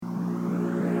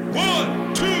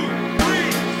1, 2, 3,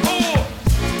 4.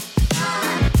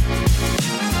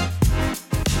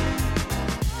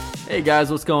 Hey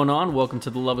guys, what's going on? Welcome to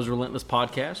the Love is Relentless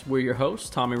podcast. We're your hosts,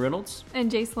 Tommy Reynolds.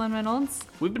 And Jacelyn Reynolds.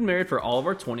 We've been married for all of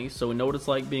our 20s, so we know what it's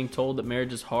like being told that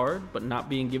marriage is hard, but not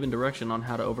being given direction on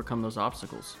how to overcome those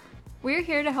obstacles. We're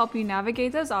here to help you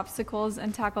navigate those obstacles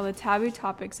and tackle the taboo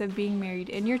topics of being married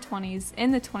in your 20s,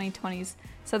 in the 2020s,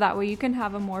 so that way you can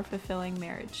have a more fulfilling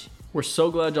marriage. We're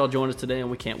so glad y'all joined us today, and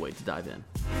we can't wait to dive in.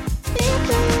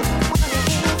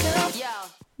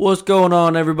 What's going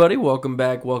on, everybody? Welcome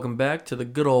back to the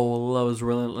good old Love is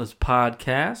Relentless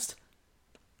podcast.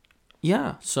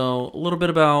 Yeah, so a little bit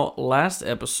about last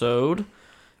episode.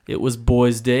 It was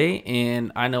Boys' Day,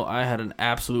 and I know I had an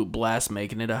absolute blast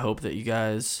making it. I hope that you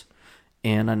guys,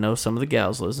 and I know some of the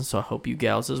gals listen, so I hope you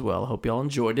gals as well. I hope y'all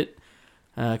enjoyed it.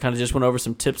 Kind of just went over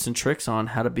some tips and tricks on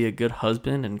how to be a good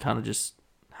husband and kind of just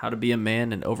how to be a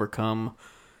man and overcome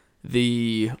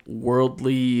the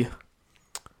worldly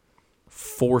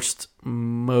forced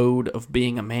mode of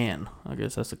being a man. I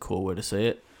guess that's a cool way to say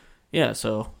it. Yeah,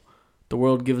 so the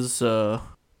world gives us a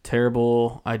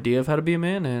terrible idea of how to be a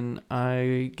man, and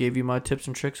I gave you my tips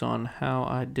and tricks on how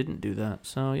I didn't do that.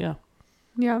 So, yeah.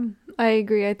 Yeah, I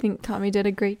agree. I think Tommy did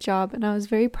a great job, and I was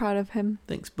very proud of him.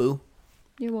 Thanks, boo.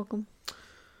 You're welcome.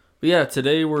 But yeah,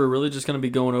 today we're really just going to be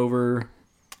going over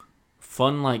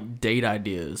fun, date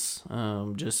ideas.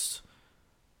 Just,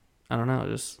 I don't know,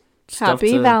 just stuff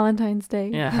Happy Valentine's Day.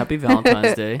 Yeah, happy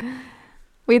Valentine's Day.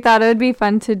 We thought it would be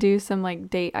fun to do some,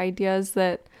 date ideas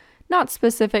that, not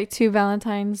specific to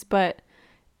Valentine's, but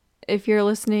if you're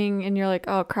listening and you're like,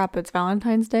 oh, crap, it's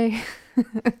Valentine's Day.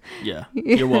 Yeah,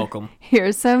 you're welcome.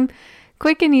 Here's some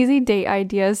quick and easy date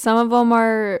ideas. Some of them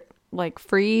are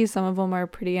free, some of them are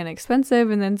pretty inexpensive,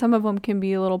 and then some of them can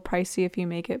be a little pricey if you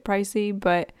make it pricey,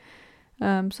 but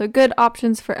so good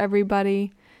options for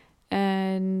everybody.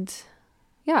 And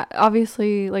yeah,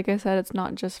 obviously, like I said, it's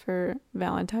not just for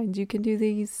Valentine's. You can do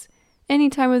these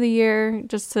any time of the year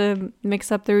just to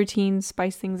mix up the routine,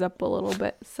 spice things up a little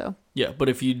bit. So yeah, but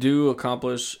if you do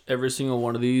accomplish every single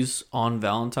one of these on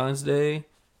Valentine's Day,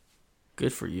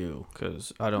 good for you,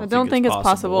 because I don't think it's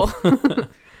possible.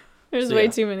 There's So, way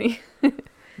yeah. too many.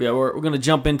 Yeah, we're going to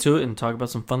jump into it and talk about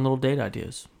some fun little date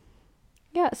ideas.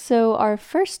 Yeah, so our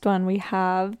first one we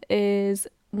have is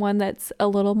one that's a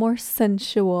little more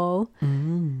sensual.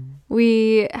 I'm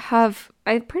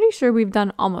pretty sure we've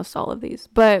done almost all of these,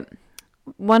 but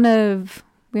we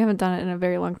haven't done it in a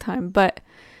very long time, but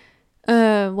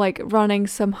running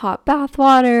some hot bath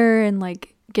water and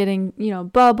getting,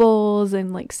 bubbles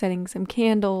and setting some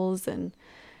candles and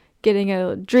getting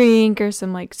a drink or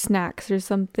some snacks or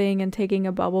something and taking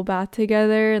a bubble bath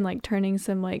together and turning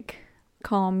some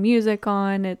calm music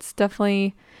on. It's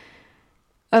definitely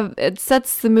it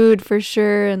sets the mood for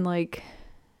sure, and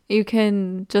you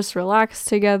can just relax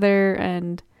together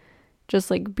and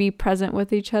just be present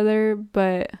with each other,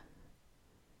 but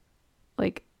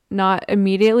not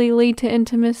immediately lead to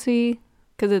intimacy,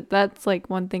 because that's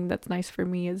one thing that's nice for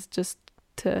me is just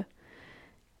to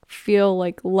feel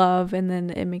love, and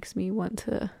then it makes me want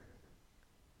to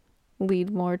lead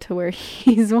more to where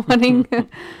he's wanting.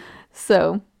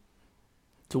 So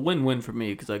it's a win-win for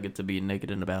me because I get to be naked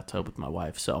in a bathtub with my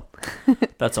wife, so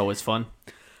that's always fun.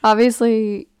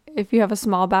 Obviously, if you have a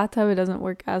small bathtub, it doesn't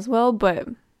work as well, but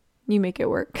you make it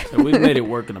work. So we've made it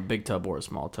work in a big tub or a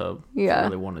small tub. Yeah. If I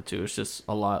really wanted to. It's just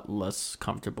a lot less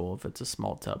comfortable if it's a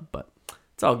small tub, but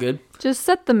it's all good. Just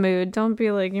set the mood. Don't be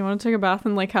you want to take a bath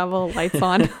and have all the lights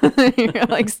on.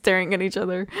 You're staring at each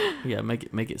other. Yeah,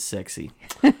 make it sexy.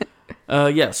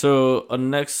 Yeah, so a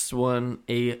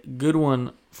good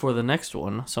one for the next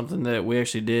one, something that we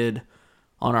actually did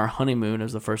on our honeymoon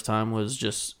as the first time, was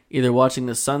just either watching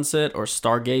the sunset or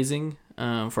stargazing.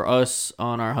 For us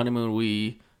on our honeymoon,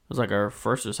 it was our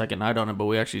first or second night on it, but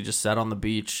we actually just sat on the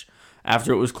beach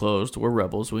after it was closed. We're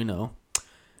rebels, we know.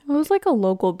 It was a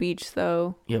local beach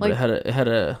though. Yeah, but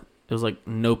it was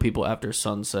no people after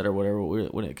sunset or whatever. We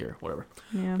didn't care, whatever.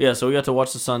 Yeah, so we got to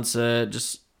watch the sunset.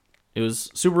 It was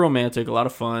super romantic, a lot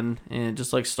of fun, and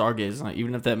just stargazing.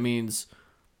 Even if that means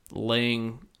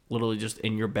laying literally just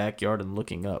in your backyard and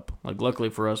looking up. Luckily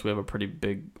for us, we have a pretty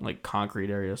big concrete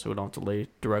area, so we don't have to lay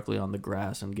directly on the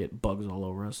grass and get bugs all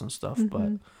over us and stuff. Mm-hmm.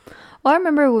 But well, I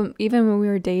remember when we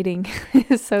were dating,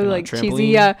 so cheesy.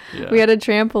 Yeah, we had a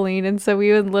trampoline, and so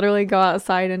we would literally go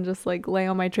outside and just lay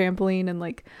on my trampoline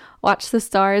and watch the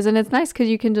stars. And it's nice because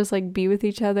you can just be with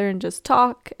each other and just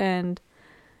talk and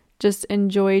just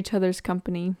enjoy each other's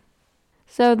company.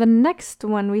 So the next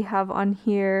one we have on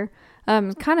here,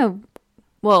 kind of,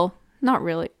 well, not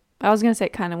really. I was going to say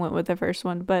it kind of went with the first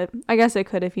one, but I guess it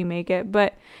could if you make it.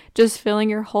 But just filling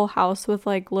your whole house with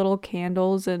like little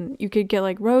candles, and you could get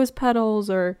like rose petals,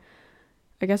 or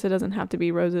I guess it doesn't have to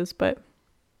be roses, but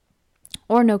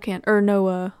or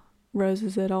no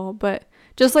roses at all. But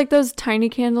just like those tiny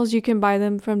candles, you can buy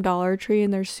them from Dollar Tree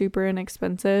and they're super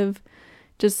inexpensive.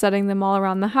 Just setting them all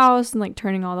around the house and like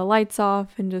turning all the lights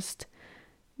off and just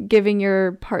giving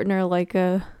your partner like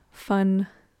a fun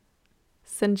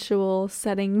sensual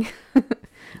setting.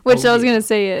 Which I was gonna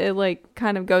say it like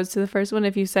kind of goes to the first one.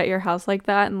 If you set your house like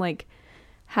that and like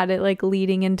had it like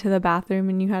leading into the bathroom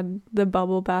and you had the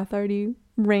bubble bath already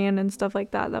ran and stuff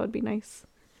like that, that would be nice.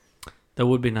 That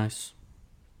would be nice.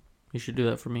 You should do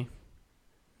that for me.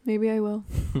 Maybe I will.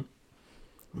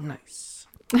 Nice.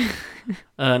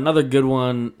 Another good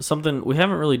one, something we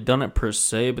haven't really done it per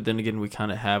se, but then again we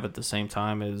kind of have at the same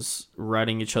time, is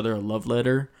writing each other a love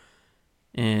letter.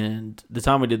 And the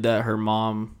time we did that, her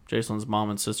mom, Jacelyn's mom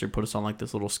and sister, put us on like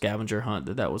this little scavenger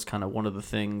hunt. That was kind of one of the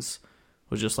things,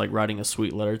 was just like writing a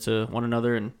sweet letter to one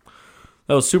another. And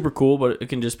that was super cool, but it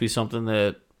can just be something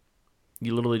that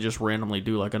you literally just randomly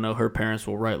do. Like I know her parents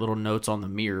will write little notes on the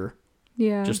mirror,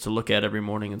 just to look at every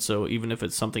morning. And so even if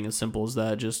it's something as simple as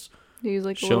that, just they use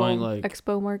like showing a little like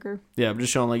expo marker. Yeah, I'm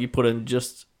just showing like you put in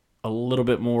just a little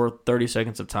bit more, 30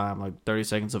 seconds of time, like 30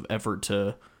 seconds of effort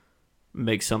to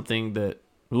make something that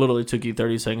literally took you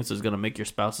 30 seconds is going to make your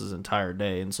spouse's entire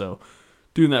day. And so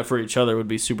doing that for each other would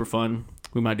be super fun.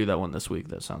 We might do that one this week.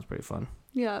 That sounds pretty fun.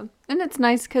 Yeah. And it's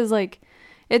nice because like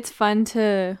it's fun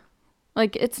to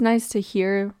like, it's nice to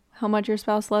hear how much your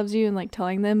spouse loves you and like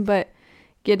telling them, but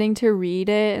getting to read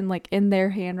it and like in their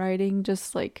handwriting,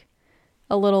 just like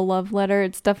a little love letter,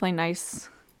 it's definitely nice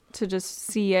to just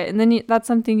see it. And then that's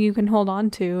something you can hold on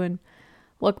to and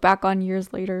look back on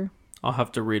years later. I'll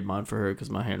have to read mine for her because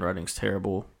my handwriting's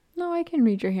terrible. No, I can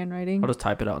read your handwriting. I'll just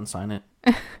type it out and sign it.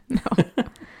 No.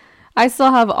 I still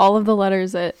have all of the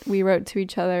letters that we wrote to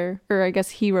each other, or I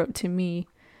guess he wrote to me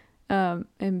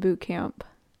in boot camp.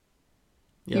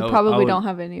 Yeah, you probably don't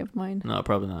have any of mine. No,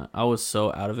 probably not. I was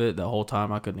so out of it the whole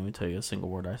time I couldn't even tell you a single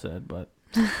word I said, but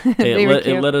hey,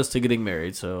 it led us to getting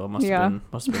married, so I must have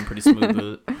been pretty smooth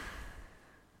with it.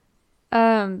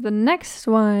 The next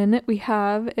one we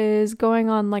have is going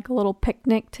on like a little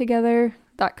picnic together.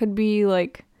 That could be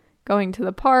like going to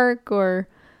the park, or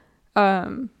I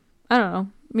don't know,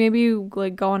 maybe you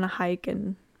like go on a hike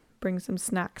and bring some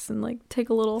snacks and like take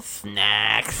a little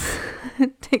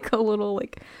take a little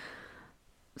like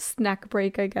snack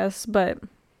break, I guess. But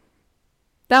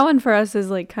that one for us is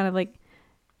like kind of like,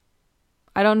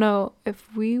 I don't know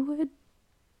if we would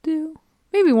do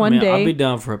maybe one day. I'd be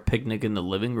down for a picnic in the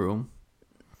living room.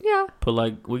 Yeah. Put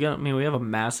like we have a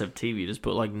massive TV. Just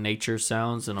put like nature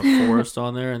sounds and a forest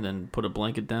on there, and then put a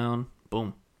blanket down.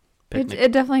 Boom. Picnic.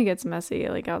 It definitely gets messy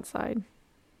like outside.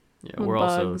 Yeah, we're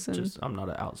also just, I'm not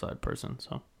an outside person,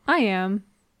 so. I am.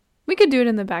 We could do it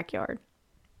in the backyard.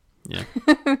 Yeah.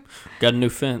 Got a new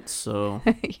fence, so.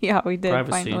 Yeah, we did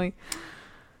privacy. finally.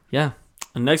 Yeah.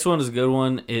 The next one is a good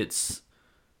one. It's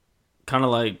kind of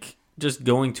like just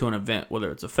going to an event,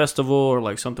 whether it's a festival or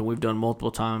like something we've done multiple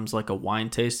times, like a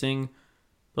wine tasting.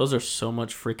 Those are so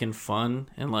much freaking fun.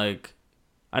 And like,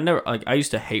 I used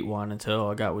to hate wine until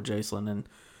I got with Jacelyn, and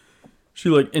she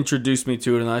like introduced me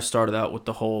to it, and I started out with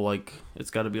the whole like, it's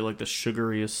got to be like the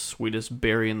sugariest, sweetest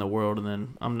berry in the world, and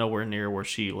then I'm nowhere near where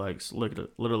she likes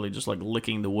literally just like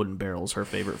licking the wooden barrels, her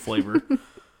favorite flavor.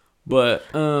 But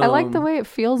I like the way it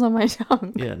feels on my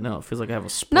tongue. Yeah, no, it feels like I have a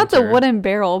splinter. Not the wooden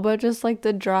barrel, but just like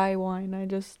the dry wine. I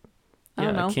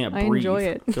don't know. I can't breathe. I enjoy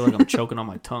it. I feel like I'm choking on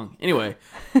my tongue. Anyway,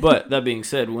 but that being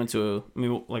said, we went to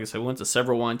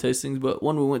several wine tastings, but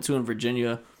one we went to in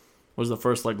Virginia was the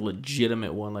first like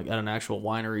legitimate one, like at an actual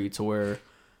winery, to where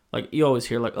like you always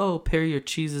hear like, oh, pair your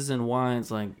cheeses and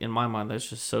wines. Like in my mind, that's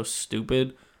just so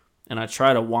stupid. And I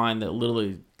tried a wine that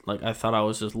literally, like, I thought I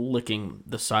was just licking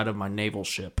the side of my naval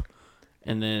ship.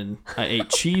 And then I ate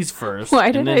cheese first,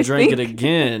 and then drank it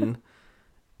again,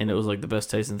 and it was like the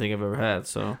best tasting thing I've ever had.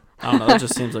 So I don't know. That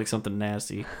just seems like something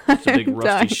nasty. It's a big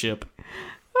rusty ship.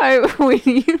 When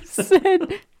you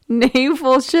said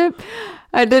naval ship,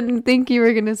 I didn't think you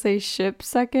were gonna say ship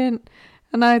second,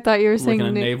 and I thought you were saying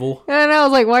naval. And I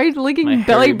was like, why are you licking my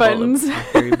belly buttons? My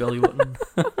hairy belly button.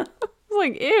 I was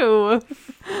like, ew.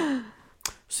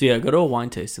 So yeah, go to a wine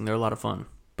tasting. They're a lot of fun,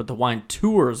 but the wine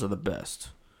tours are the best.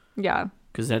 Yeah.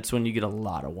 Because that's when you get a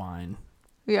lot of wine.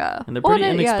 Yeah. And they're pretty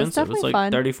inexpensive. It's like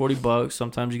fun. $30-$40.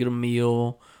 Sometimes you get a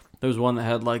meal. There was one that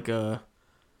had like a...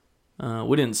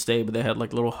 we didn't stay, but they had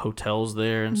like little hotels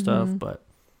there and stuff. But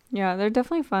yeah, they're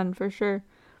definitely fun for sure.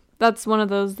 That's one of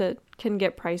those that can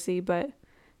get pricey, but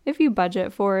if you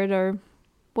budget for it or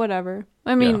whatever.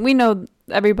 I mean, Yeah. we know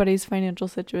everybody's financial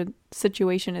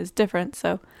situation is different,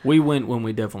 so. We went when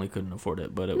we definitely couldn't afford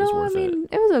it, but it was worth it.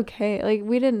 it was okay. Like,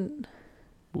 we didn't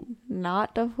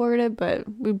not afford it, but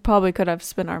we probably could have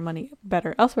spent our money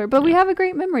better elsewhere. But we Yeah. have a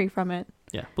great memory from it.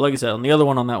 Yeah, but like I said, and the other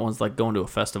one on that one's like going to a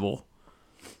festival.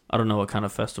 I don't know what kind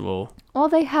of festival. Well,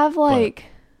 they have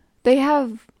they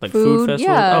have Like food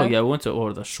festival? Yeah. Oh, yeah, we went to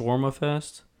the Shawarma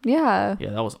Fest. Yeah. Yeah,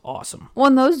 that was awesome. Well,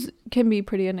 and those can be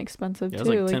pretty inexpensive Yeah,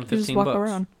 too. it was like Like 10, you just 15 walk bucks.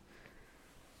 around.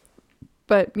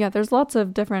 But yeah, there's lots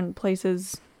of different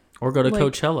places. Or go to Like-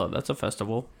 Coachella. That's a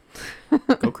festival.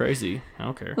 Go crazy. I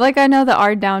don't care. Like I know that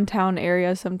our downtown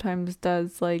area sometimes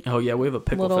does like Oh, yeah, we have a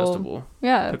pickle little- festival.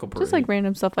 yeah, Pickle just like parade.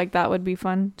 random stuff like that would be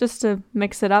fun just to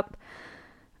mix it up.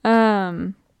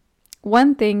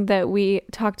 One thing that we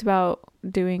talked about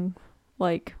doing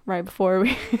like right before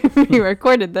we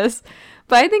recorded this,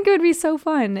 but I think it would be so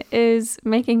fun is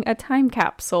making a time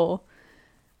capsule.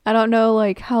 I don't know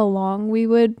like how long we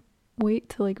would wait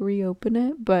to like reopen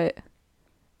it, but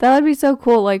that would be so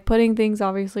cool, like putting things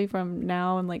obviously from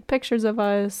now and like pictures of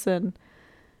us and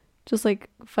just like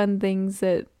fun things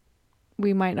that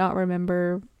we might not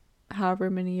remember however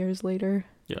many years later.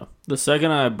 Yeah. The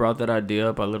second I brought that idea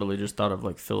up, I literally just thought of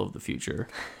like Phil of the Future.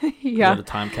 We Yeah. had a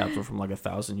time capsule from like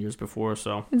 1,000 years before,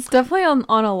 so. It's definitely on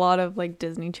a lot of like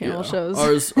Disney Channel Yeah.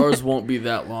 shows. Ours won't be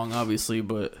that long, obviously,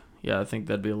 but yeah, I think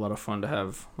that'd be a lot of fun to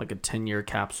have like a 10-year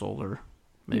capsule or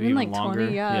maybe even like longer.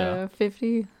 20, yeah,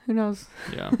 50, who knows?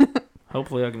 Yeah.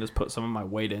 Hopefully I can just put some of my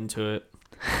weight into it.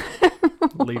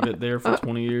 Leave it there for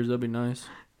 20 years. That'd be nice.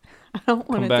 I don't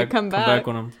want it to come back. Come back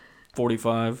when I'm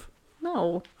 45.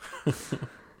 No.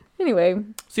 Anyway,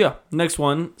 So yeah, next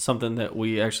one, something that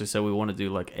we actually said we want to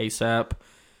do like ASAP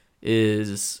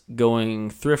is going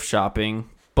thrift shopping.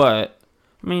 But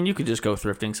I mean, you could just go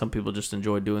thrifting. Some people just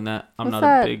enjoy doing that. I'm What's not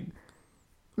that? a big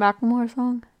Macklemore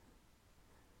song?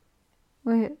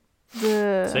 Wait,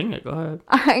 sing it. Go ahead.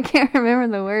 I can't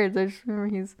remember the words. I just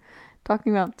remember he's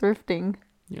talking about thrifting.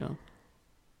 Yeah.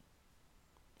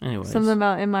 Anyways. Something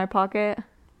about in my pocket.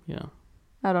 Yeah.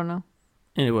 I don't know.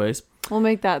 Anyways. We'll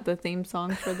make that the theme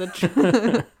song for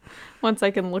the once I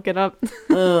can look it up.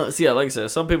 So yeah, like I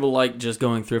said, some people like just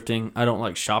going thrifting. I don't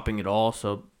like shopping at all,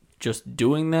 so just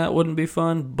doing that wouldn't be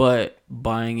fun. But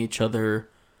buying each other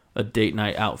a date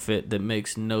night outfit that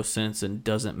makes no sense and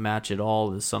doesn't match at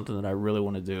all is something that I really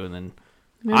want to do. And then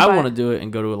I want to do it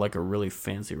and go to like a really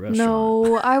fancy restaurant.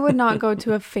 No, I would not go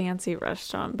to a fancy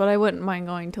restaurant, but I wouldn't mind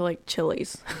going to like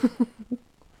Chili's.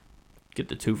 Get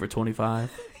the 2 for $25.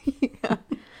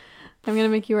 I'm gonna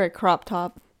make you wear a crop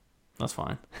top. That's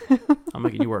fine. I'm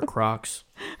making you wear Crocs.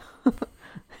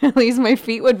 At least my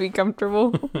feet would be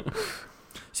comfortable.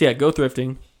 So yeah, go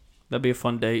thrifting. That'd be a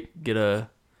fun date. Get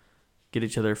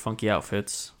each other funky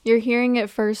outfits. You're hearing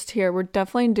it first here. We're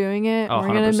definitely doing it. Oh, We're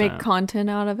gonna 100%. make content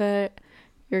out of it.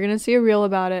 You're gonna see a reel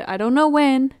about it. I don't know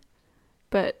when,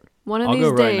 but one of I'll these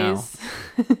go right now.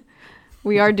 days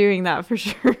we are doing that for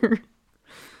sure.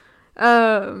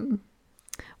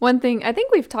 One thing, I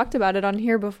think we've talked about it on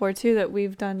here before too, that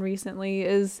we've done recently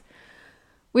is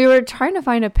we were trying to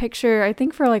find a picture, I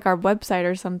think for like our website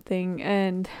or something,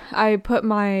 and I put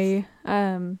my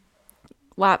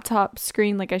laptop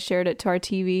screen, like I shared it to our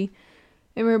TV,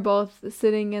 and we were both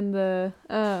sitting in the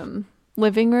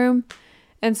living room,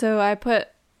 and so I put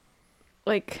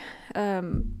like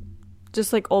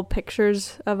just like old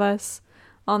pictures of us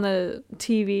on the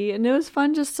TV, and it was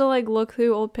fun just to like look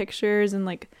through old pictures, and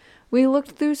like we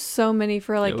looked through so many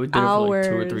for like yeah, we did hours. it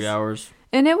for like 2 or 3 hours.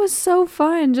 And it was so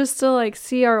fun just to like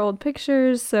see our old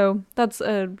pictures. So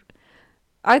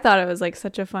I thought it was like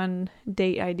such a fun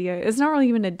date idea. It's not really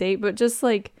even a date, but just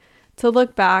like to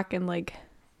look back and like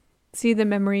see the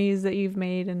memories that you've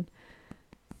made and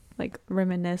like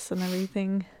reminisce and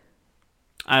everything,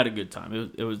 I had a good time.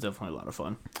 It was definitely a lot of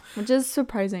fun. which is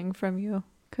surprising from you.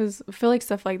 Because I feel like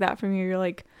stuff like that from you, you're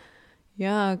like,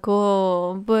 yeah,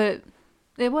 cool. But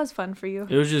it was fun for you.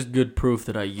 It was just good proof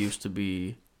that I used to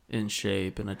be in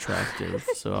shape and attractive.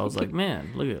 So I was like,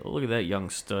 man, look at that young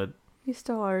stud. You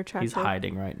still are attractive. He's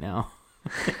hiding right now.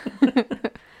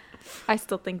 I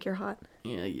still think you're hot.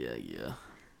 Yeah.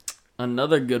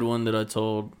 Another good one that I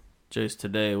told Jace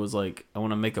today was like, I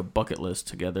want to make a bucket list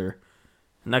together.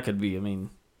 And that could be,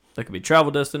 that could be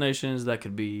travel destinations. That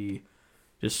could be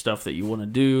just stuff that you want to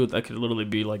do. That could literally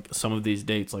be like some of these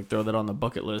dates, like throw that on the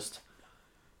bucket list.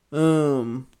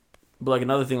 But like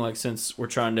another thing, like since we're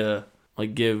trying to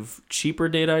like give cheaper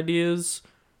date ideas,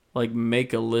 like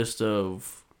make a list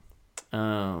of,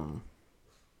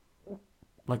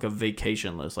 like a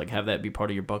vacation list, like have that be part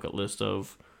of your bucket list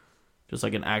of just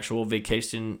like an actual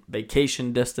vacation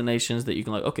destinations that you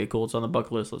can like, okay, cool, it's on the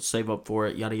bucket list. Let's save up for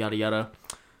it. Yada yada yada.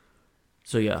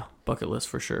 So yeah, bucket list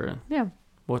for sure. Yeah.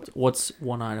 What's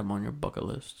one item on your bucket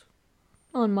list?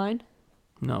 On mine.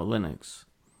 No, Linux.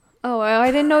 Oh,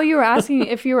 I didn't know you were asking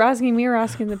if you were asking me or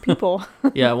asking the people.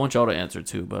 Yeah, I want y'all to answer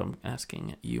too, but I'm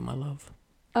asking you, my love.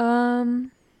 I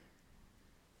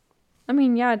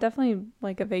mean, yeah, definitely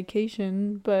like a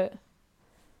vacation, but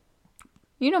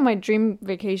my dream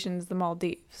vacation is the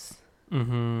Maldives.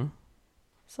 Mm-hmm.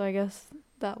 So I guess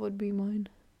that would be mine.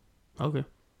 Okay.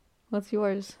 What's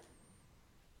yours?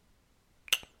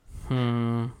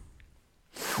 I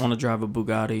want to drive a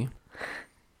Bugatti.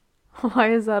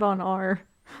 Why is that on our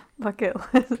bucket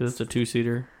list? Because it's a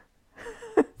 2-seater.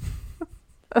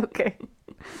 Okay.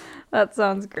 That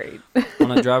sounds great. I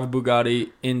want to drive a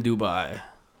Bugatti in Dubai.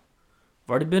 I've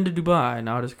already been to Dubai.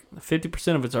 Now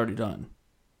 50% of it's already done.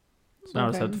 So now I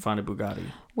just have to find a Bugatti.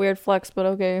 Weird flex, but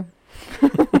okay. I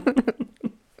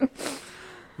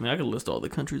mean, I could list all the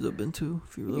countries I've been to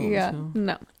if you really want me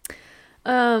to.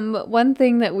 No. One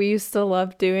thing that we used to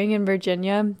love doing in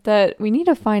Virginia that we need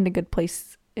to find a good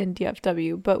place in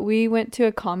DFW, but we went to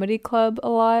a comedy club a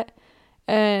lot,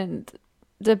 and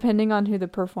depending on who the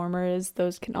performer is,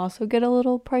 those can also get a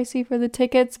little pricey for the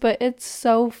tickets, but it's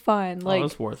so fun. Like,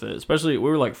 it's worth it. Especially we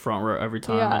were like front row every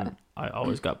time, and I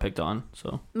always got picked on.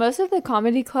 So most of the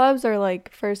comedy clubs are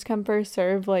like first come first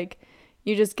serve. Like,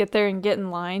 you just get there and get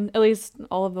in line. At least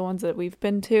all of the ones that we've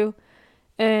been to.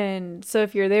 And so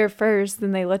if you're there first,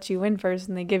 then they let you in first,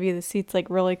 and they give you the seats like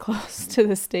really close to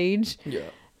the stage. yeah.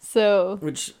 So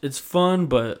Which it's fun,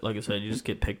 but like I said, you just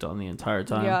get picked on the entire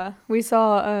time. yeah, we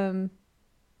saw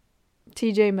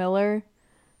T.J. Miller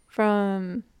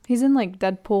he's in like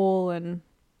Deadpool and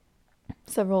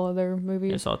several other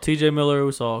movies. We saw T.J. Miller.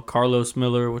 We saw Carlos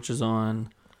Miller, which is on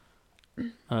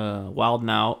Wild 'N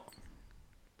Out.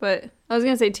 But I was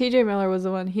gonna say T.J. Miller was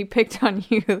the one he picked on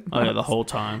you. Oh yeah, the whole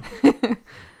time. It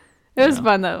was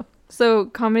fun though. So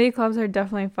comedy clubs are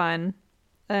definitely fun,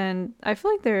 and I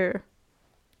feel like they're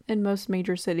in most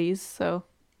major cities. So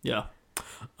Yeah.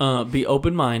 Be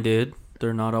open-minded.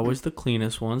 They're not always the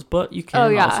cleanest ones, but you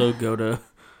can also go to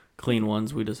clean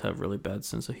ones. We just have really bad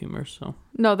sense of humor, so.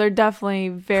 No, they're definitely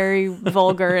very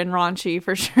vulgar and raunchy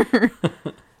for sure.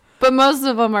 But most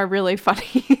of them are really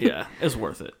funny. Yeah, it's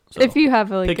worth it. So if you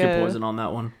have like pick your poison on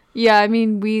that one. Yeah, I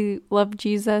mean, we love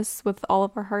Jesus with all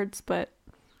of our hearts, but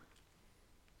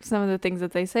some of the things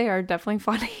that they say are definitely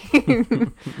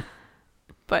funny.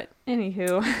 But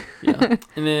anywho. Yeah.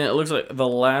 And then it looks like the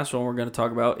last one we're going to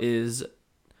talk about is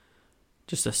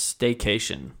just a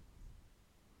staycation.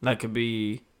 That could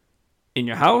be in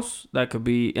your house. That could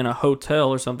be in a hotel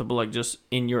or something, but like just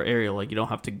in your area. Like you don't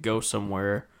have to go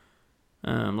somewhere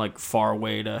like far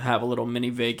away to have a little mini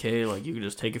vacay. Like you could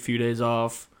just take a few days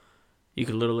off. You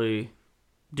could literally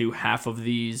do half of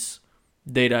these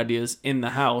date ideas in the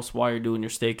house while you're doing your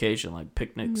staycation, like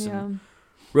picnics and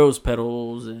rose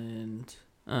petals and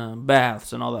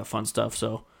baths and all that fun stuff.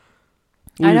 So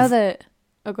I know that.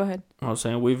 Oh, go ahead. I was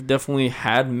saying we've definitely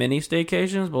had many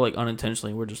staycations, but like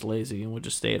unintentionally, we're just lazy and we'll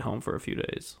just stay at home for a few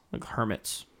days, like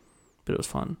hermits. But it was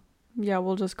fun. Yeah,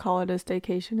 we'll just call it a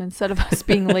staycation instead of us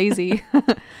being lazy.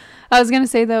 I was gonna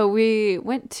say though, we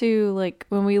went to like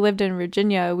when we lived in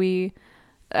Virginia, we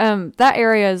that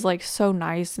area is like so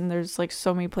nice and there's like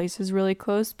so many places really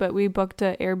close, but we booked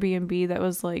an Airbnb that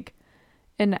was like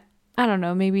I don't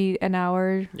know, maybe an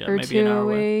hour or two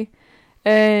away.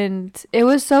 And it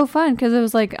was so fun because it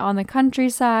was like on the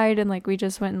countryside, and like we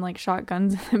just went and like shot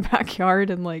guns in the backyard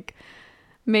and like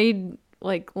made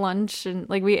like lunch, and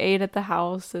like we ate at the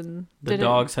house, and the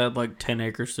dogs had like 10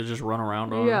 acres to just run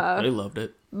around on. Yeah, they loved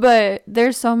it. But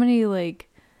there's so many like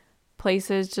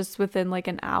places just within like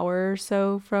an hour or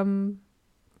so from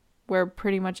where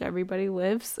pretty much everybody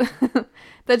lives.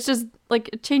 That's just like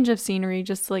a change of scenery,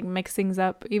 just to like mix things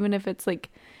up, even if it's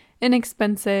like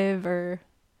inexpensive or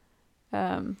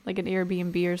like an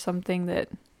Airbnb or something. That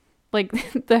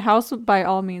like the house by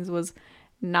all means was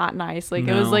not nice. Like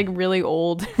it was like really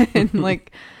old and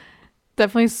like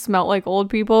definitely smelt like old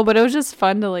people, but it was just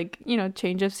fun to like, you know,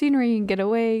 change of scenery and get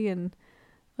away and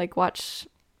like watch,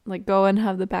 like go and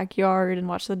have the backyard and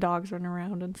watch the dogs run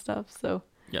around and stuff. So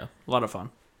yeah, a lot of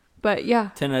fun. But yeah,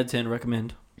 10 out of 10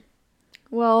 recommend.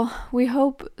 Well, we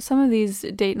hope some of these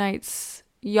date nights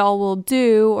y'all will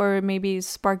do, or maybe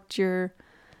sparked your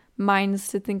minds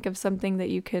to think of something that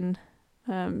you can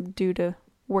do to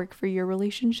work for your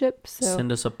relationship. So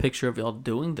send us a picture of y'all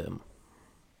doing them.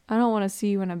 I don't want to see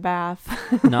you in a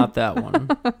bath. Not that one.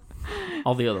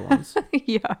 All the other ones.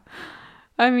 Yeah.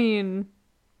 I mean,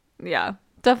 yeah,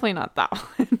 definitely not that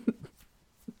one.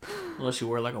 Unless you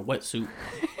wear like a wetsuit.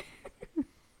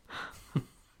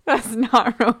 That's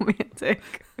not romantic.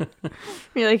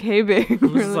 You're like, hey, babe.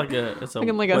 Well, this is like it's a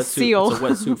Looking like wetsuit. a seal. It's a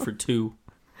wetsuit for two.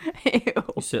 Ew.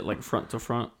 You sit like front to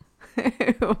front.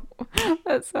 Ew.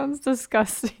 That sounds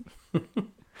disgusting.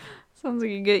 Sounds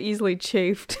like you get easily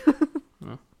chafed.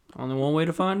 Only one way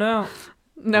to find out.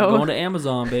 No. I'm going to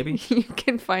Amazon, baby. You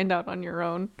can find out on your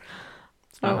own.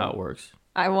 That's not how it works.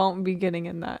 I won't be getting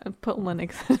in that. Put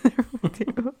Linux in there with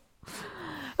you.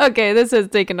 Okay, this is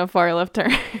taking a far left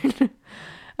turn.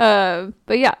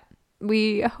 But yeah,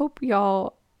 we hope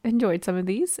y'all enjoyed some of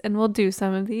these, and we'll do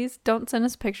some of these. Don't send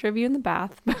us a picture of you in the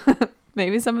bath, but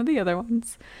maybe some of the other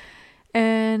ones.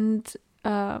 And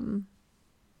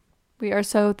we are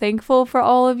so thankful for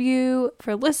all of you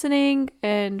for listening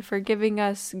and for giving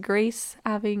us grace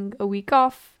having a week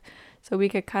off so we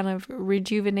could kind of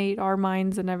rejuvenate our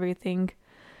minds and everything.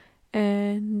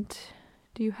 And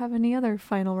do you have any other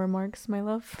final remarks, my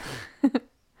love?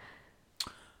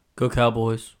 Go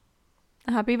Cowboys.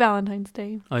 Happy Valentine's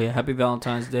Day. Oh, yeah. Happy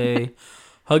Valentine's Day.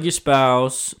 Hug your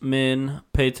spouse. Men,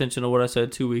 pay attention to what I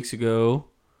said 2 weeks ago.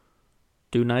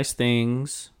 Do nice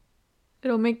things.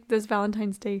 It'll make this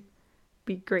Valentine's Day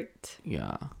be great.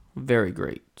 Yeah. Very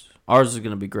great. Ours is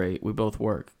going to be great. We both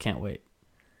work. Can't wait.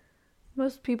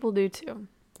 Most people do too.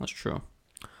 That's true.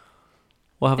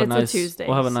 We'll have It's a a nice Tuesday,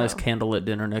 We'll have a nice so. candlelit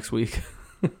dinner next week.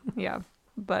 Yeah.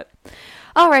 But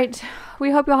all right.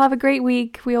 We hope y'all have a great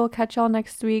week. We will catch y'all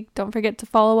next week. Don't forget to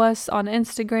follow us on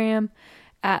Instagram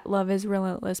at Love is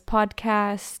Relentless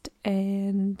Podcast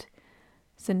and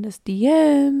send us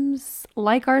DMs,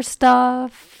 like our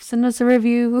stuff, send us a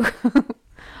review,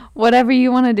 whatever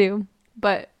you want to do.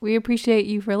 But we appreciate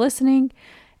you for listening,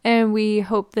 and we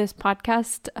hope this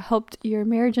podcast helped your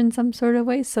marriage in some sort of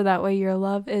way, so that way your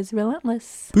love is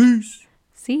relentless. Peace.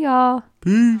 See y'all.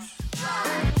 Peace.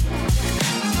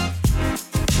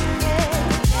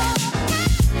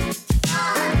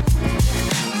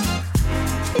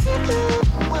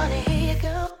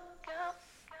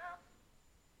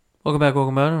 Welcome back. Love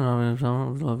you,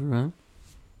 man.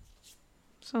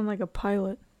 Sound like a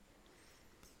pilot.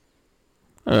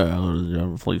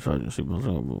 Fleet sergeant, you're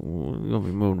gonna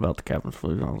be moving about the captain's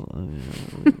fleet.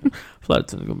 Flight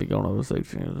attendant gonna be going over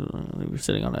section. You're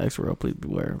sitting on the X row. Please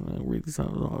beware. Read these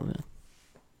signs.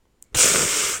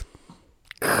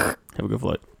 Have a good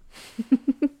flight.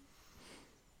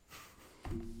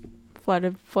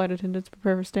 Flight attendants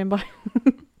prepare for standby.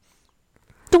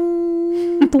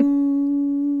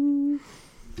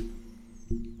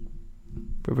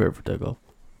 Prepare for takeoff.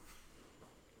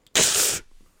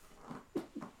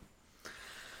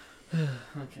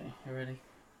 Okay, you ready?